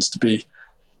what it means to be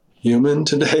human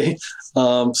today.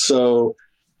 So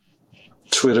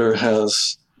Twitter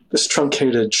has this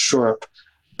truncated, sharp,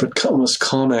 but almost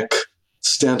comic,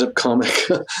 stand-up comic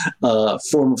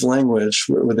form of language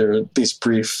where there are these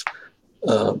brief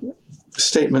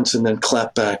statements and then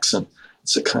clapbacks, and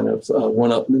it's a kind of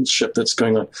one-upmanship that's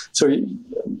going on. So,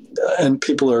 and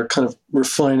people are kind of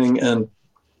refining, and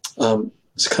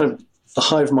it's kind of a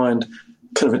hive mind,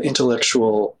 kind of an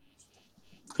intellectual,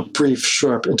 a brief,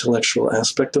 sharp intellectual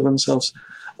aspect of themselves.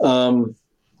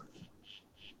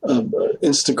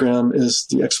 Instagram is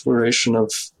the exploration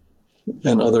of,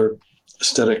 and other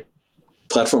aesthetic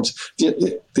platforms,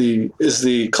 is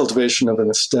the cultivation of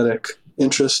an aesthetic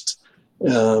interest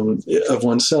of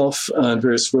oneself in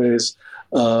various ways.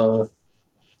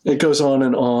 It goes on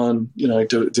and on. I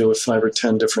deal with 5 or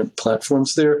 10 different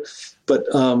platforms there. But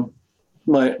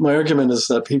my argument is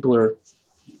that people are,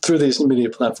 through these media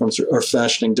platforms, are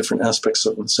fashioning different aspects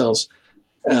of themselves.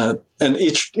 And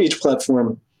each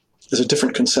platform is a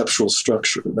different conceptual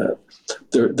structure. That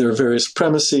there are various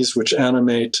premises which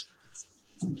animate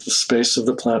the space of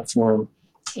the platform.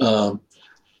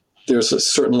 There's a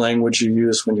certain language you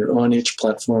use when you're on each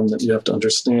platform that you have to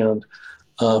understand.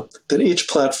 That each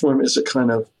platform is a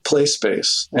kind of play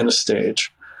space and a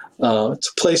stage. It's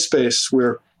a play space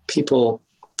where people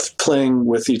playing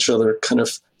with each other, kind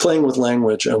of playing with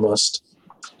language almost,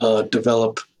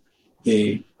 develop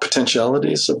the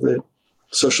potentialities of the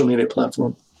social media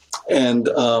platform. And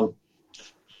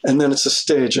then it's a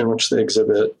stage in which they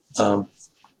exhibit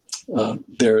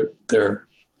their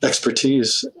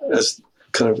expertise as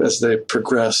they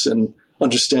progress in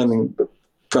understanding the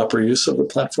proper use of the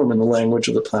platform and the language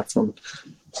of the platform.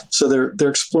 So they're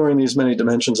exploring these many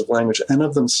dimensions of language and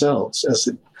of themselves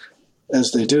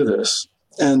as they do this.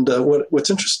 And what's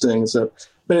interesting is that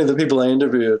many of the people I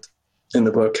interviewed in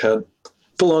the book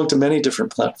belonged to many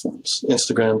different platforms: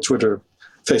 Instagram, Twitter,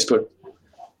 Facebook.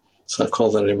 It's not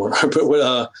called that anymore, but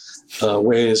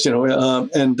ways,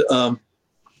 and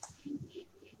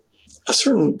a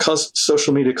certain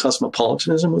social media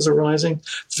cosmopolitanism was arising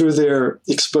through their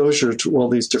exposure to all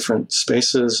these different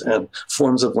spaces and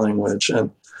forms of language,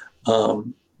 and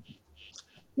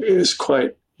it was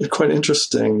quite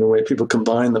interesting the way people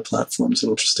combine the platforms in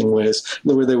interesting ways,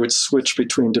 the way they would switch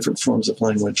between different forms of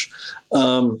language,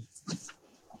 so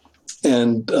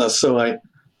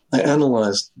I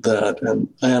analyzed that, and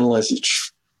I analyzed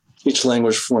each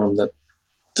language form that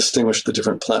distinguished the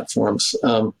different platforms.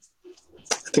 I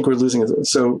think we're losing it.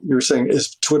 So you were saying,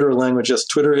 is Twitter a language? Yes,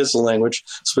 Twitter is a language,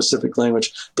 specific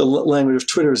language. The language of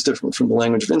Twitter is different from the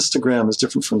language of Instagram, is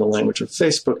different from the language of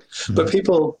Facebook. Mm-hmm. But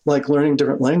people like learning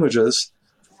different languages,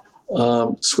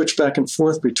 switch back and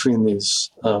forth between these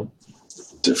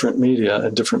different media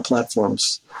and different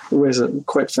platforms in ways that are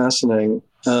quite fascinating.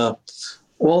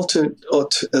 All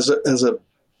as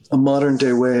a modern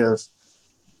day way of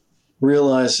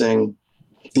realizing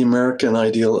the American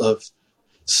ideal of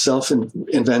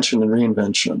self-invention and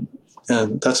reinvention.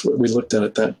 And that's what we looked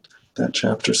at that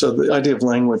chapter. So the idea of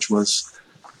language was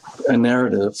a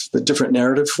narrative. The different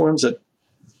narrative forms that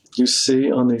you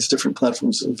see on these different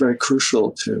platforms are very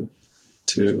crucial to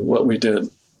what we did.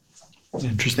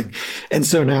 Interesting. And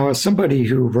so now, as somebody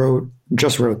who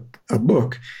just wrote a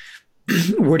book,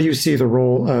 what do you see the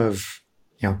role of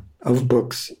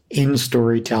books in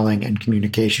storytelling and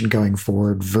communication going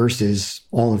forward versus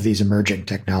all of these emerging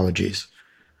technologies?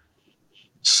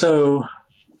 So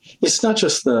it's not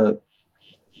just that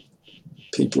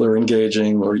people are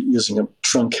engaging or using a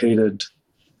truncated,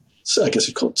 I guess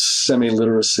you call it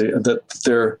semi-literacy, that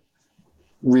they're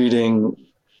reading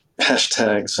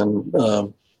hashtags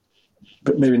and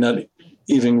but maybe not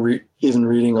even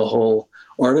reading a whole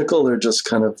article. They're just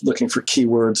kind of looking for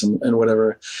keywords and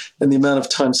whatever. And the amount of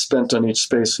time spent on each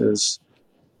space is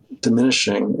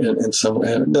diminishing in some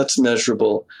way. And that's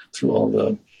measurable through all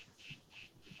the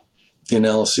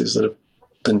analyses that have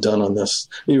been done on this.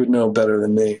 You would know better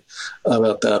than me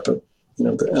about that, but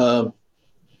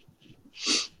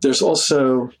there's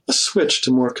also a switch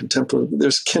to more contemplative.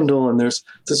 There's Kindle, and there's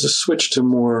a switch to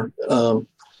more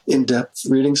in-depth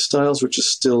reading styles, which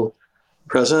is still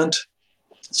present.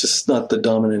 It's just not the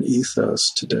dominant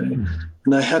ethos today. Mm-hmm.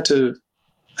 And I had to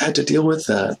deal with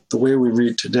that. The way we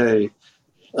read today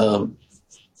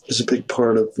is a big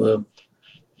part of the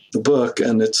book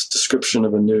and its description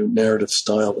of a new narrative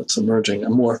style that's emerging.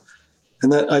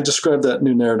 And that I describe that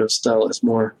new narrative style as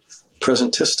more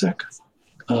presentistic,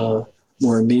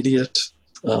 more immediate,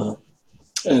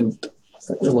 and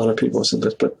a lot of people listen to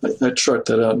this, but I chart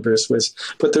that out in various ways.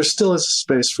 But there still is a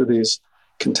space for these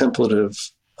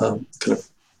contemplative kind of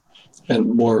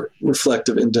and more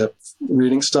reflective, in-depth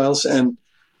reading styles, and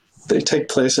they take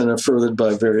place and are furthered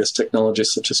by various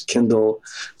technologies such as Kindle,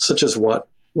 such as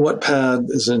Wattpad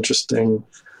is an interesting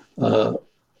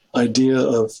idea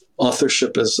of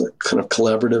authorship as a kind of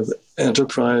collaborative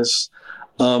enterprise,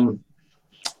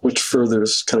 which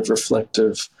furthers kind of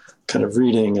reflective kind of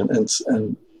reading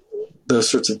and those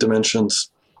sorts of dimensions.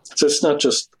 So it's not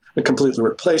just a complete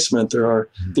replacement. There are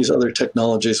these other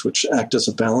technologies which act as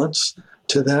a balance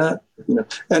to that.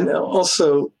 And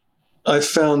also, I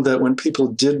found that when people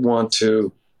did want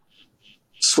to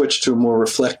switch to more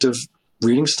reflective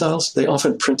reading styles, they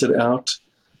often printed out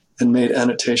and made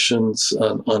annotations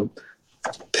on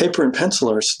paper and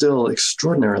pencil are still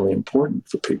extraordinarily important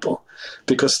for people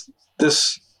because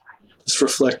this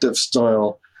reflective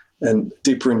style and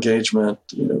deeper engagement,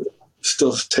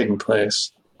 still taking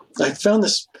place. I found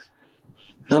this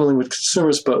not only with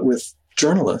consumers, but with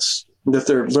journalists, that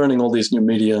they're learning all these new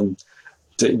media and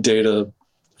data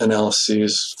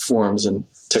analyses, forms and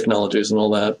technologies and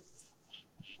all that.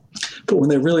 But when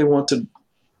they really wanted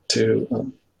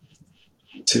to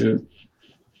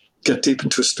get deep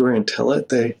into a story and tell it,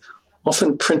 they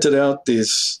often printed out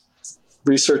these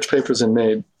research papers and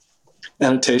made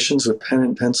annotations with pen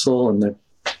and pencil, and they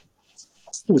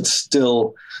would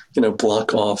still,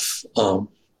 block off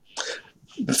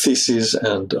the theses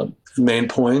and main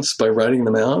points by writing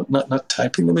them out, not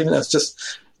typing them even. That's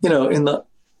just, in the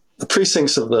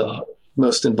precincts of the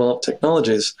most involved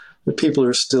technologies, the people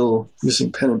are still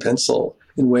using pen and pencil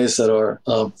in ways that are,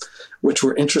 which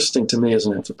were interesting to me as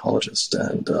an anthropologist,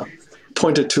 and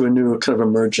pointed to a new kind of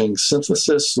emerging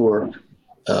synthesis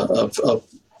of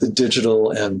the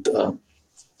digital and,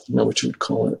 what you would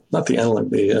call it, not the analog,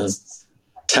 the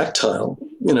tactile,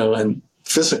 and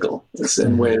physical. It's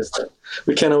in ways that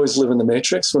we can't always live in the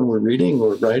matrix when we're reading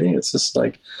or writing. It's just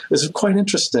it's quite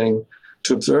interesting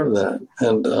to observe that.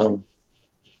 And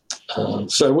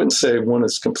so I wouldn't say one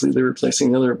is completely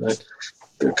replacing the other, but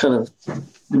they're kind of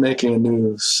making a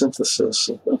new synthesis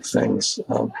of things.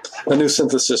 A new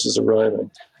synthesis is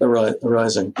arising,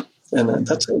 and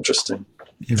that's interesting.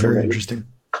 Yeah, very interesting.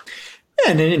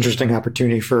 And an interesting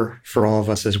opportunity for all of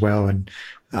us as well, and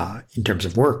in terms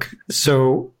of work.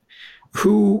 So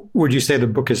who would you say the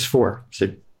book is for? Is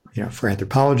it, for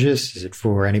anthropologists? Is it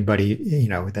for anybody,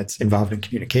 that's involved in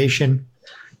communication?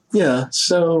 Yeah.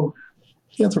 So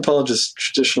the anthropologist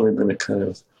traditionally been a kind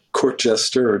of court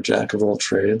jester or jack of all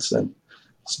trades, and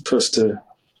supposed to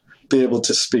be able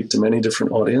to speak to many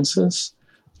different audiences,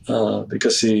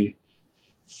 because he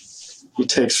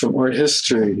takes from art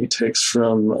history, he takes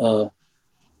from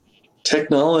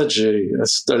technology,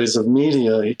 studies of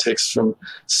media, he takes from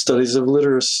studies of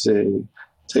literacy,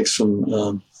 takes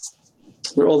from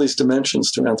there are all these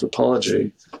dimensions to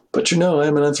anthropology. But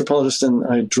I'm an anthropologist, and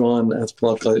I draw on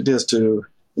anthropological ideas to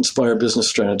inspire business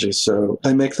strategy. So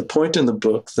I make the point in the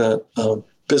book that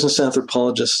business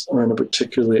anthropologists are in a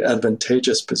particularly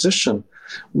advantageous position.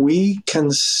 We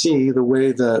can see the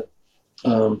way that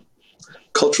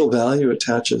cultural value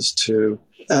attaches to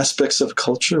aspects of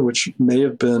culture which may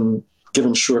have been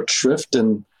given short shrift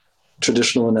in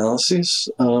traditional analyses.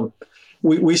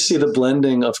 We see the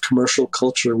blending of commercial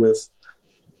culture with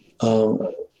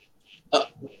all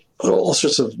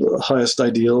sorts of highest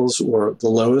ideals or the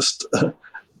lowest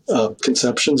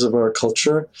conceptions of our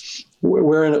culture.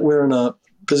 We're in a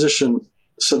position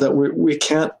so that we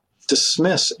can't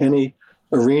dismiss any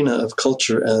arena of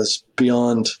culture as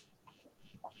beyond,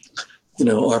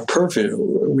 our purview.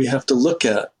 We have to look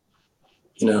at,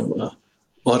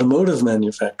 automotive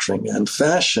manufacturing and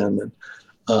fashion.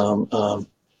 And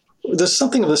there's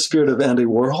something of the spirit of Andy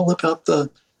Warhol about the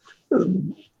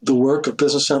work of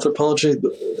business anthropology,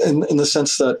 in the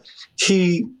sense that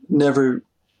he never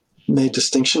made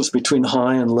distinctions between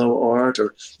high and low art,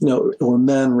 or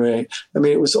Man Ray. I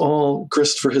mean, it was all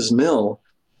grist for his mill,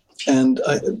 and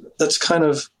that's kind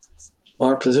of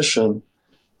our position.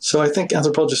 So I think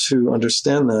anthropologists who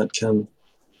understand that can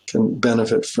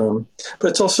benefit from, but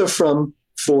it's also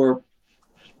for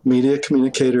media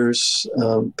communicators,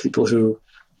 people who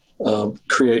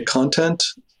create content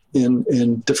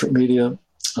in different media,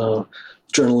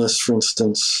 journalists, for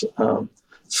instance,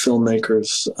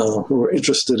 filmmakers who are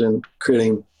interested in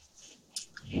creating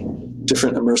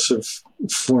different immersive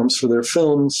forms for their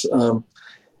films.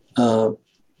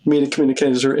 Media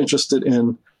communicators are interested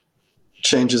in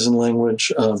changes in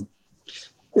language.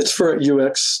 It's for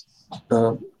UX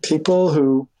people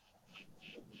who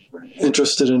are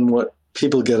interested in what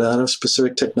people get out of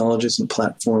specific technologies and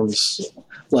platforms,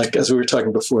 like, as we were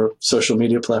talking before, social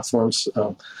media platforms,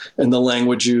 and the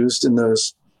language used in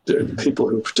those people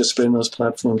who participate in those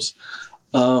platforms.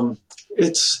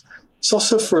 It's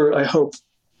also for, I hope,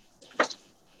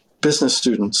 business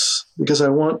students, because I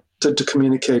want to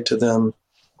communicate to them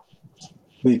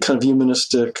the kind of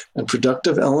humanistic and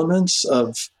productive elements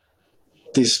of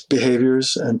these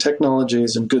behaviors and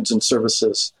technologies and goods and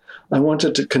services. I want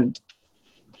them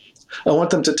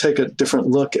to take a different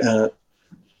look at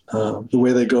the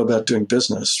way they go about doing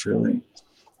business, really,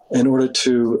 in order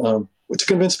to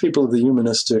convince people of the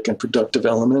humanistic and productive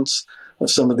elements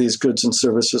of some of these goods and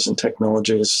services and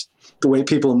technologies, the way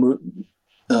people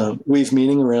weave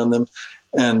meaning around them,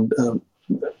 and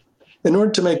in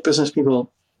order to make business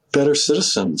people better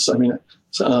citizens. I mean,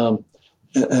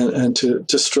 and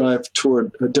to strive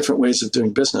toward different ways of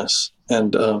doing business.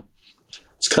 And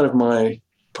it's kind of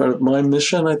part of my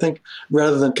mission, I think,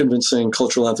 rather than convincing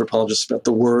cultural anthropologists about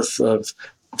the worth of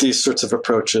these sorts of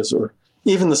approaches, or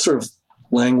even the sort of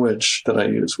language that I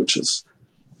use, which is,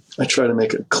 I try to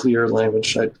make a clear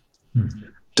language. I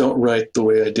don't write the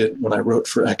way I did when I wrote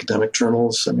for academic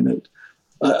journals. I mean,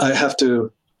 I have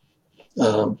to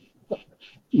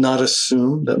not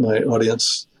assume that my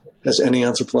audience has any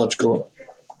anthropological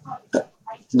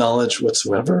knowledge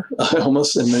whatsoever,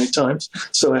 almost, in many times.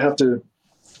 So I have to,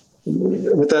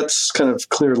 but that's kind of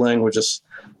clear language is,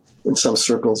 in some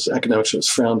circles, academics is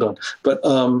frowned on, but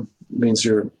means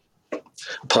you're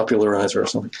popularizer or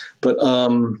something.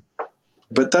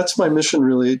 But that's my mission,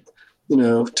 really,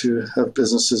 to have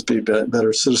businesses be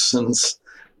better citizens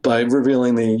by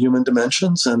revealing the human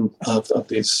dimensions of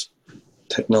these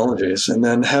technologies, and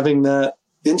then having that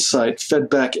insight fed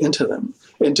back into them,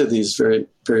 into these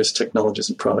various technologies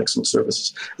and products and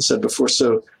services. I said before,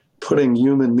 so putting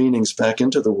human meanings back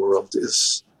into the world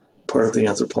is part of the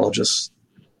anthropologist's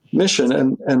mission.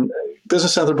 And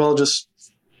business anthropologists,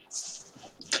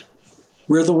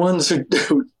 we're the ones who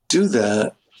do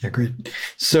that. Yeah, great.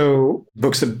 So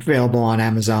books available on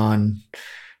Amazon.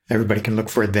 Everybody can look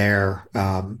for it there.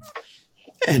 And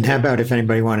how about if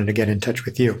anybody wanted to get in touch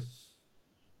with you?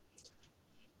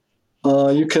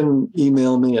 You can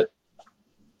email me at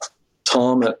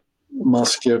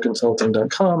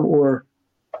tom@moschioconsulting.com, or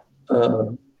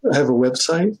I have a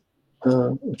website,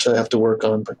 which I have to work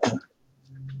on, but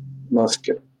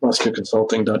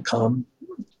moschioconsulting.com.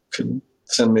 You can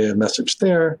send me a message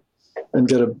there and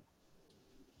get a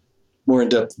more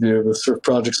in-depth view of the sort of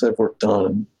projects I've worked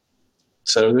on.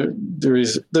 So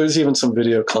there's even some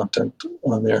video content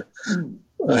on there.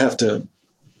 I have to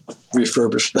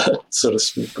refurbish that, so to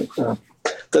speak.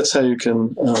 That's how you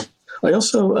can. I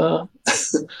also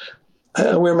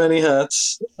I wear many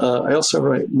hats. I also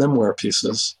write memoir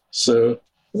pieces, so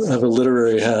I have a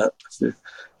literary hat if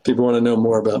people want to know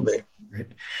more about me. Great.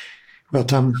 Well,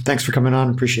 Tom, thanks for coming on.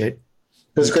 Appreciate it.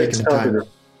 It was great to talk to you.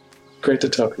 Great to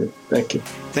talk to you. Thank you.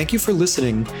 Thank you for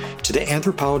listening to the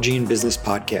Anthropology in Business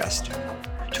podcast.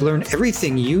 To learn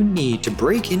everything you need to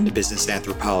break into business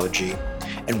anthropology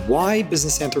and why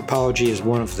business anthropology is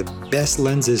one of the best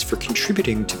lenses for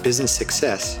contributing to business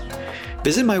success,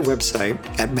 visit my website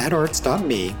at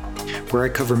mattarts.me, where I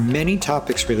cover many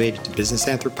topics related to business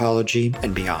anthropology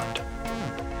and beyond.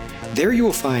 There you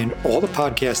will find all the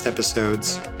podcast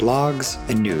episodes, blogs,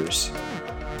 and news.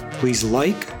 Please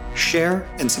like, share,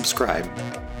 and subscribe.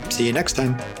 See you next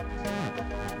time.